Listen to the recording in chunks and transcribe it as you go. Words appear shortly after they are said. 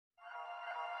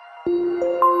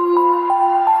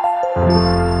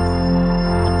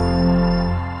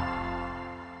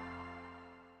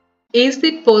Is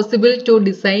it possible to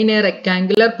design a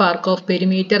rectangular park of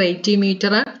perimeter 80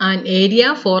 meter and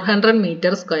area 400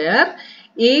 meter square?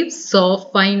 If so,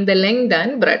 find the length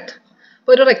and breadth.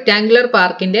 ഒരു rectangular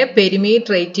പാർക്കിന്റെ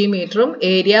perimeter 80 മീറ്ററും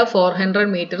area 400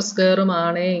 metre സ്ക്വയറും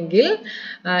ആണെങ്കിൽ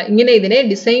ഇങ്ങനെ ഇതിനെ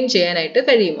design ചെയ്യാനായിട്ട്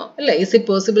കഴിയുമോ അല്ലേ? Is it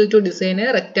possible to design A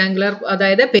rectangular,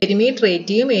 അതായത് പെരിമീറ്റർ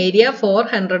 80യും ഏരിയ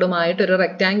 400ഉമായിട്ട് ഒരു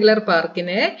റെക്ടാങ്കുലർ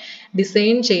പാർക്കിനെ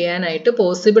ഡിസൈൻ ചെയ്യാനായിട്ട്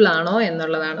പോസിബിൾ ആണോ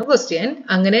എന്നുള്ളതാണ് ക്വസ്റ്റ്യൻ.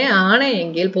 അങ്ങനെ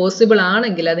ആണെങ്കിൽ, പോസിബിൾ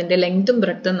ആണെങ്കിൽ അതിന്റെ ലെങ്തും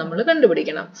ബ്രെഡ്ത്തും നമ്മൾ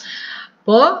കണ്ടുപിടിക്കണം.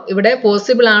 അപ്പോൾ ഇവിടെ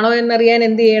പോസിബിൾ ആണോ എന്നറിയാൻ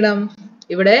എന്ത് ചെയ്യണം?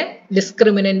 ഇവിടെ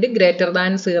ഡിസ്ക്രിമിനന്റ് ഗ്രേറ്റർ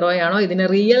ദാൻ 0 ആണോ, ഇതിന്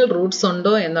റിയൽ റൂട്ട്സ്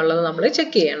ഉണ്ടോ എന്നുള്ളത് നമ്മൾ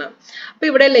ചെക്ക് ചെയ്യണം. അപ്പോൾ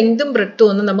ഇവിടെ ലെങ്തും ബ്രെഡ്ത്തും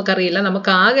ഒന്നും നമുക്കറിയില്ല,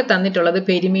 നമുക്ക് ആകെ തന്നിട്ടുള്ളത്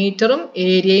പെരിമീറ്ററും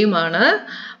ഏരിയയുമാണ്.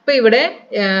 അപ്പോൾ ഇവിടെ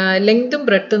ലെങ്തും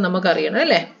ബ്രെഡ്ത്തും നമുക്കറിയണം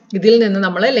അല്ലേ? ഇതിൽ നിന്ന്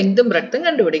നമ്മൾ ലെങ്തും ബ്രെഡ്ത്തും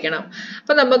കണ്ടുപിടിക്കണം.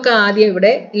 അപ്പോൾ നമുക്ക് ആദ്യം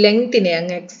ഇവിടെ ലെങ്തിനെ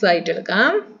അങ്ങ് എക്സ് ആയിട്ട് എടുക്കാം.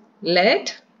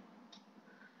 Let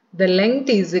the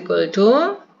length is equal to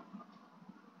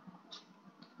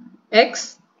X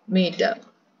metre.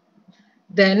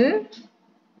 Then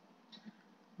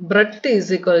breadth is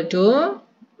equal to,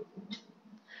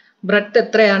 breadth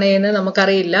എത്രയാണ് എന്ന്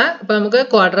നമുക്കറിയില്ല. അപ്പോൾ നമുക്ക്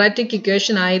ക്വാഡ്രാറ്റിക്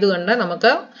ഇക്വേഷൻ ആയതുകൊണ്ട്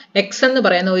നമുക്ക് എക്സ് എന്ന്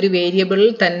പറയുന്ന ഒരു വേരിയബിളിൽ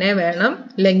തന്നെ വേണം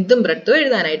ലെങ്തും ബ്രെഡ്ത്തും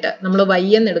എഴുതാനായിട്ട്. നമ്മൾ വൈ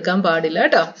എന്ന് എടുക്കാൻ പാടില്ല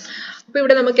കേട്ടോ. അപ്പോൾ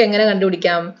ഇവിടെ നമുക്ക് എങ്ങനെ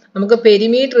കണ്ടുപിടിക്കാം? നമുക്ക്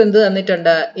പെരിമീറ്റർ എന്ത്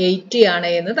തന്നിട്ടുണ്ട്? 80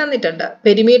 ആണ് എന്ന് തന്നിട്ടുണ്ട്.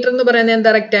 പെരിമീറ്റർ എന്ന് പറയുന്നത്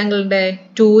എന്താ? റെക്ടാങ്കിളിന്റെ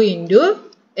 2 ×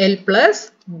 L +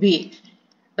 B.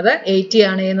 അത് 80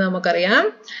 ആണ് എന്ന് നമുക്കറിയാം.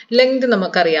 ലെങ്ത്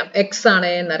നമുക്കറിയാം, എക്സ് ആണ്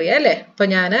എന്നറിയാം അല്ലേ? അപ്പൊ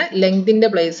ഞാൻ ലെങ്തിന്റെ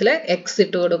പ്ലേസിൽ എക്സ്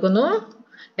ഇട്ട് കൊടുക്കുന്നു.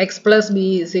 X + B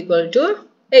 =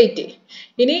 80.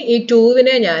 ഇനി ഈ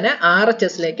 2വിനെ ഞാൻ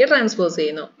RHSലേക്ക് ട്രാൻസ്പോസ്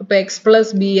ചെയ്യുന്നു. അപ്പൊ എക്സ്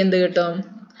 + B എന്ത് കിട്ടും?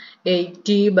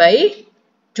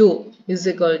 80/2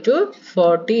 =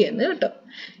 40 എന്ന് കിട്ടും.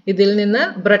 ഇതിൽ നിന്ന്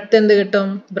ബ്രെഡ്ത്ത് എന്ത് കിട്ടും?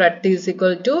 ബ്രെഡ്ത്ത്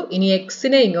 = ഇനി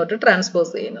എക്സിനെ ഇങ്ങോട്ട്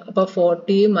ട്രാൻസ്പോസ് ചെയ്യുന്നു. അപ്പൊ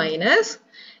 40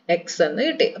 - x എന്ന്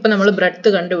കിട്ടി. അപ്പൊ നമ്മൾ ബ്രെഡ്ത്ത്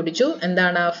കണ്ടുപിടിച്ചു.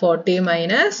 എന്താണ്? 40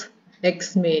 - x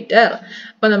മീറ്റർ.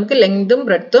 അപ്പൊ നമുക്ക് ലെങ്തും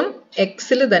ബ്രെഡ്ത്തും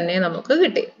എക്സിൽ തന്നെ നമുക്ക്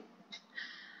കിട്ടി.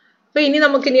 അപ്പൊ ഇനി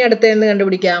നമുക്ക് അടുത്ത എന്ത്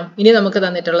കണ്ടുപിടിക്കാം? ഇനി നമുക്ക്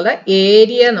തന്നിട്ടുള്ളത്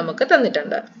ഏരിയ നമുക്ക്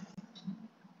തന്നിട്ടുണ്ട്.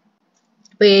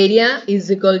 അപ്പൊ ഏരിയ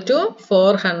 =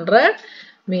 400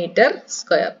 മീറ്റർ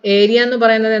സ്ക്വയർ. ഏരിയ എന്ന്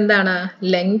പറയുന്നത് എന്താണ്?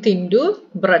 ലെങ്ത് ×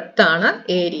 ബ്രെഡ്ത്ത് ആണ്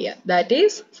ഏരിയ. That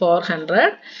is 400.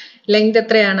 ലെങ്ത്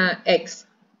എത്രയാണ്? x.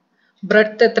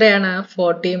 ബ്രെഡ്ത്ത് എത്രയാണ്?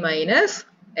 40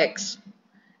 - x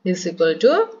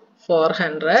 =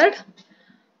 400.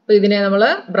 അപ്പോൾ ഇതിനെ നമ്മൾ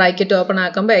ബ്രാക്കറ്റ് ഓപ്പൺ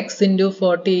ആക്കുമ്പോൾ x ×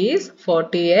 40 is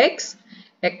 40x.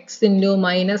 x ×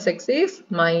 - x is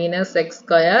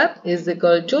 -x²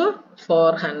 =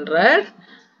 400.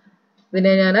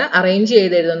 ഇതിനെ ഞാൻ അറേഞ്ച്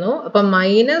ചെയ്ത് എഴുതുന്നു. അപ്പം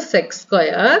 -x²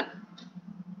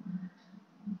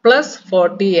 +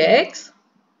 40x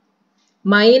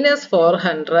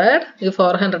 -400, ഈ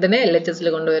 400നെ LHSൽ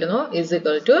കൊണ്ടുവരുന്നു, =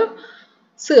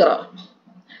 0.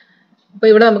 അപ്പോൾ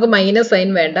ഇവിടെ നമുക്ക് മൈനസ് സൈൻ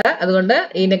വേണ്ട, അതുകൊണ്ട്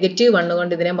ഈ -1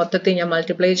 കൊണ്ട് ഇതിനെ മൊത്തത്തിൽ ഞാൻ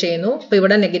മൾട്ടിപ്ലൈ ചെയ്യുന്നു. അപ്പോൾ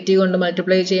ഇവിടെ നെഗറ്റീവ് കൊണ്ട്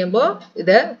മൾട്ടിപ്ലൈ ചെയ്യുമ്പോൾ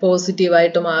ഇത്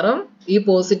പോസിറ്റീവായിട്ട് മാറും. ഈ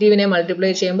പോസിറ്റീവിനെ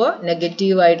മൾട്ടിപ്ലൈ ചെയ്യുമ്പോൾ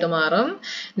നെഗറ്റീവായിട്ട് മാറും.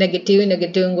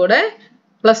 നെഗറ്റീവും കൂടെ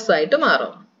പ്ലസ് ആയിട്ട്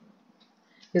മാറും,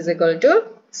 =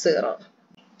 0.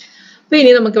 അപ്പോൾ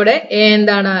ഇനി നമുക്കിവിടെ A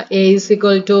എന്താണ്? A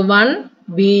 = 1,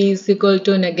 B =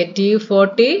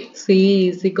 -40, C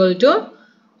 =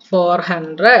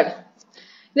 400.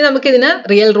 ഇനി നമുക്ക് ഇതിന്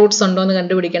റിയൽ റൂട്ട്സ് ഉണ്ടോ എന്ന്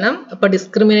കണ്ടുപിടിക്കണം. അപ്പോൾ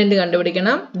ഡിസ്ക്രിമിനന്റ്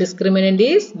കണ്ടുപിടിക്കണം. Discriminant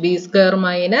is B² -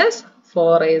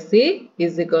 4AC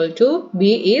 = B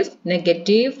is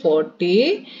 -40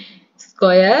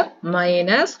 square -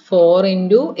 4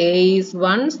 × A is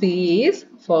 1, C is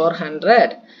 400.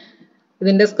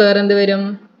 ഇതിന്റെ സ്ക്വയർ എന്ത് വരും?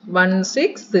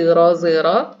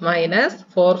 1600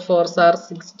 - 4 4s are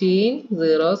 16,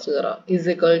 00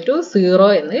 = 0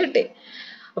 എന്ന് കിട്ടി.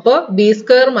 അപ്പോൾ B²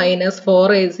 -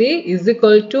 4AC =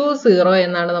 0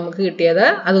 എന്നാണ് നമുക്ക് കിട്ടിയത്.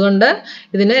 അതുകൊണ്ട്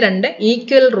ഇതിന് 2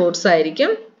 ഈക്വൽ റൂട്ട്സ്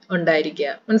ആയിരിക്കും ഉണ്ടായിരിക്കുക.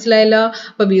 മനസ്സിലായല്ലോ?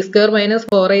 അപ്പോൾ B² -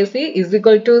 4AC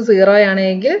 = 0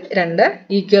 ആണെങ്കിൽ 2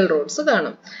 ഈക്വൽ റൂട്ട്സ്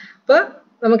കാണും. അപ്പോൾ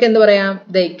നമുക്ക് എന്ത് പറയാം?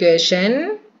 The equation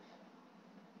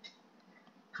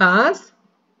has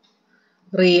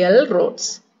real roots.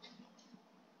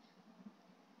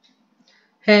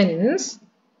 Hence,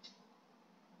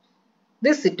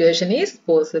 this situation is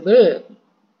possible.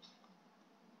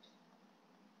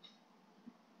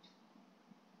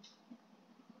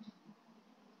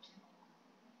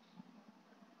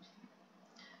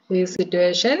 This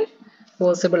situation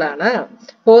possible ആണ്.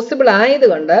 പോസിബിൾ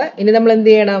ആയതുകൊണ്ട് ഇനി നമ്മൾ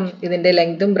എന്ത് ചെയ്യണം? ഇതിന്റെ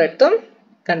ലെങ്തും ബ്രെഡ്ത്തും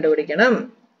കണ്ടുപിടിക്കണം.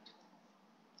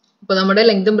 അപ്പോൾ നമ്മുടെ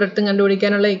ലെങ്തും ബ്രെഡ്ത്തും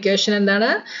കണ്ടുപിടിക്കാനുള്ള ഇക്വേഷൻ എന്താണ്?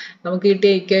 നമുക്ക്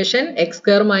കിട്ടിയ ഇക്വേഷൻ x²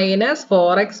 -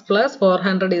 4x +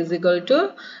 400 =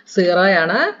 0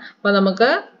 ആണ്. അപ്പോൾ നമുക്ക്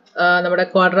നമ്മുടെ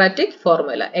quadratic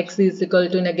formula. X is equal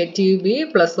to negative b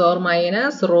plus or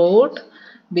minus root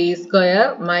b square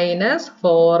minus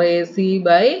 4ac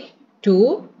by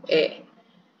 2a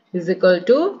is equal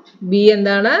to b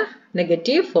എന്താണ്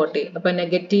negative 40. അപ്പോൾ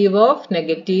negative of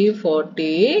negative 40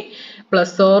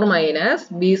 plus or minus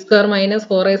b square minus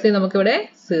 4ac നമുക്കിവിടെ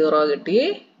 0 കിട്ടി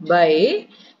by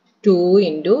 2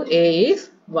 into a is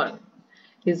 1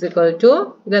 is equal to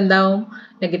ഇതെന്താവും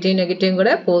negative negative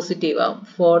കൂടെ positive ആവും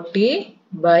 40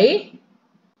 by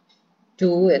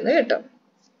 2 എന്ന് കിട്ടും.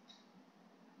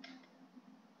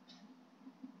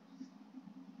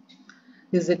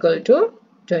 is equal to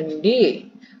 20.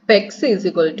 അപ്പോൾ x is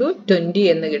equal to 20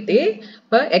 എന്ന് കിട്ടി.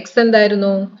 അപ്പോൾ x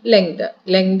എന്തായിരുന്നു length.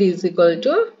 Length is equal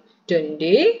to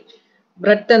 20.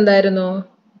 Breadth എന്തായിരുന്നു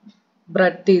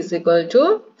breadth is equal to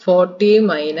 40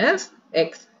 minus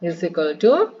x is equal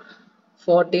to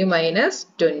 40 minus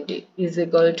 20 is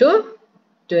equal to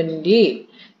 20.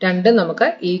 രണ്ടും നമുക്ക്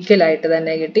ഈക്വൽ ആയിട്ട്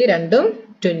തന്നെ കിട്ടി. രണ്ടും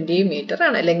 20 മീറ്റർ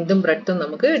ആണ്. ലെങ്തും ബ്രെഡ്ത്തും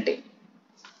നമുക്ക് കിട്ടി.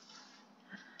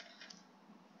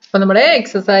 അപ്പോൾ നമ്മുടെ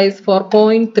എക്സസൈസ്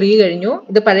 4.3 കഴിഞ്ഞു.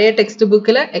 ഇത് പഴയ ടെക്സ്റ്റ്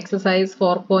ബുക്കിൽ എക്സസൈസ്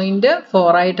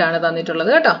 4.4 ആയിട്ടാണ്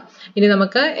തന്നിട്ടുള്ളത് കേട്ടോ. ഇനി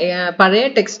നമുക്ക് പഴയ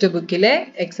ടെക്സ്റ്റ് ബുക്കിലെ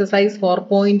എക്സസൈസ്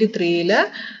 4.3ൽ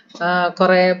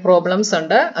കുറേ പ്രോബ്ലംസ്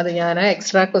ഉണ്ട്. അത് ഞാൻ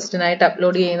എക്സ്ട്രാ ക്വസ്റ്റ്യൻ ആയിട്ട്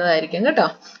അപ്ലോഡ് ചെയ്യുന്നതായിരിക്കും കേട്ടോ.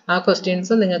 ആ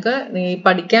ക്വസ്റ്റ്യൻസ് നിങ്ങൾക്ക്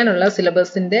പഠിക്കാനുള്ള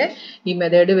സിലബസിൻ്റെ ഈ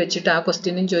മെത്തേഡ് വെച്ചിട്ട് ആ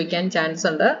ക്വസ്റ്റ്യനും ചോദിക്കാൻ ചാൻസ്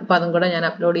ഉണ്ട്. അപ്പോൾ അതും കൂടെ ഞാൻ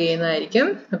അപ്ലോഡ് ചെയ്യുന്നതായിരിക്കും.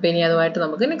 അപ്പോൾ ഇനി അതുമായിട്ട്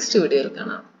നമുക്ക് നെക്സ്റ്റ് വീഡിയോയിൽ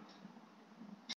കാണാം.